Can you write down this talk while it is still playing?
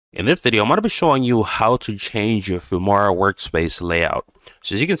In this video, I'm going to be showing you how to change your Filmora workspace layout.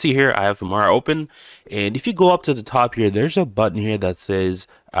 So as you can see here, I have Filmora open, and if you go up to the top here, there's a button here that says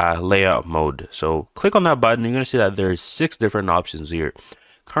layout mode. So click on that button, you're going to see that there's 6 different options here.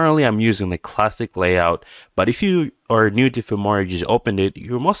 Currently, I'm using the classic layout, but if you are new to Filmora, you just opened it,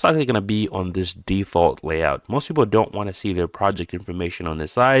 you're most likely going to be on this default layout. Most people don't want to see their project information on the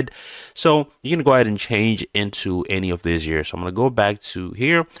side, so you can go ahead and change into any of these here. So I'm going to go back to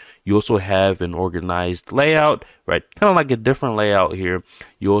here. You also have an organized layout, right? Kind of like a different layout here.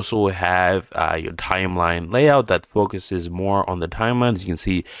 You also have your timeline layout that focuses more on the timeline. As you can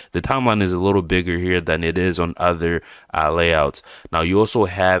see, the timeline is a little bigger here than it is on other layouts. Now, you also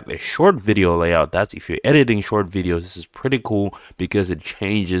have a short video layout. That's if you're editing short videos. This is pretty cool because it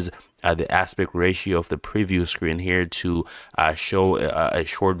changes the aspect ratio of the preview screen here to show a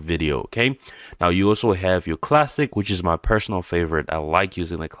short video. Okay, now you also have your classic, which is my personal favorite. I like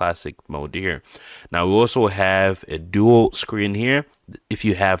using the classic mode here. Now we also have a dual screen here. If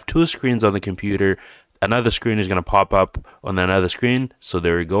you have 2 screens on the computer, another screen is going to pop up on another screen. So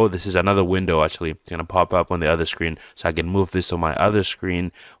there we go. This is another window actually. It's going to pop up on the other screen. So I can move this on my other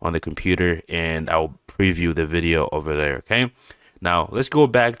screen on the computer and I'll preview the video over there. Okay. Now let's go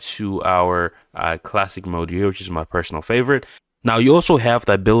back to our classic mode here, which is my personal favorite. Now you also have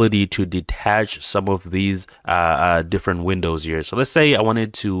the ability to detach some of these different windows here. So let's say I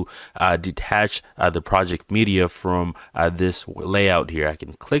wanted to detach the project media from this layout here. I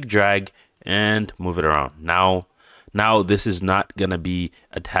can click drag and move it around. Now this is not going to be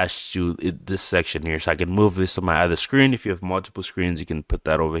attached to this section here. So I can move this to my other screen. If you have multiple screens, you can put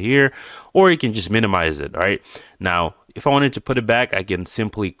that over here, or you can just minimize it. All right. Now, if I wanted to put it back, I can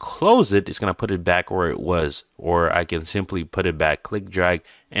simply close it. It's going to put it back where it was, or I can simply put it back, click, drag,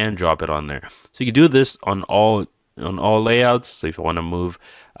 and drop it on there. So you can do this on all layouts. So if I want to move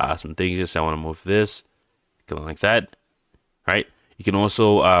some things, just I want to move this, kind of like that. All right. You can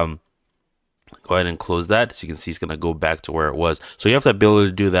also go ahead and close that. As you can see, it's going to go back to where it was. So you have the ability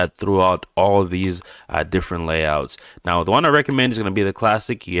to do that throughout all of these different layouts. Now, the one I recommend is going to be the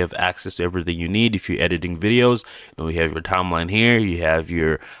classic. You have access to everything you need if you're editing videos. You know, you have your timeline here. You have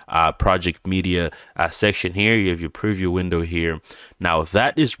your project media section here. You have your preview window here. Now,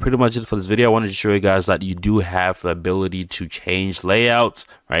 that is pretty much it for this video. I wanted to show you guys that you do have the ability to change layouts,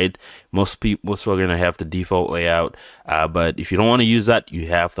 right? Most people are going to have the default layout, but if you don't want to use that, you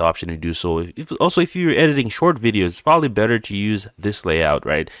have the option to do so. Also, if you're editing short videos, it's probably better to use this layout,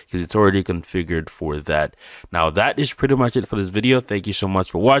 right? Because it's already configured for that. Now, that is pretty much it for this video. Thank you so much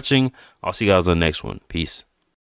for watching. I'll see you guys on the next one. Peace.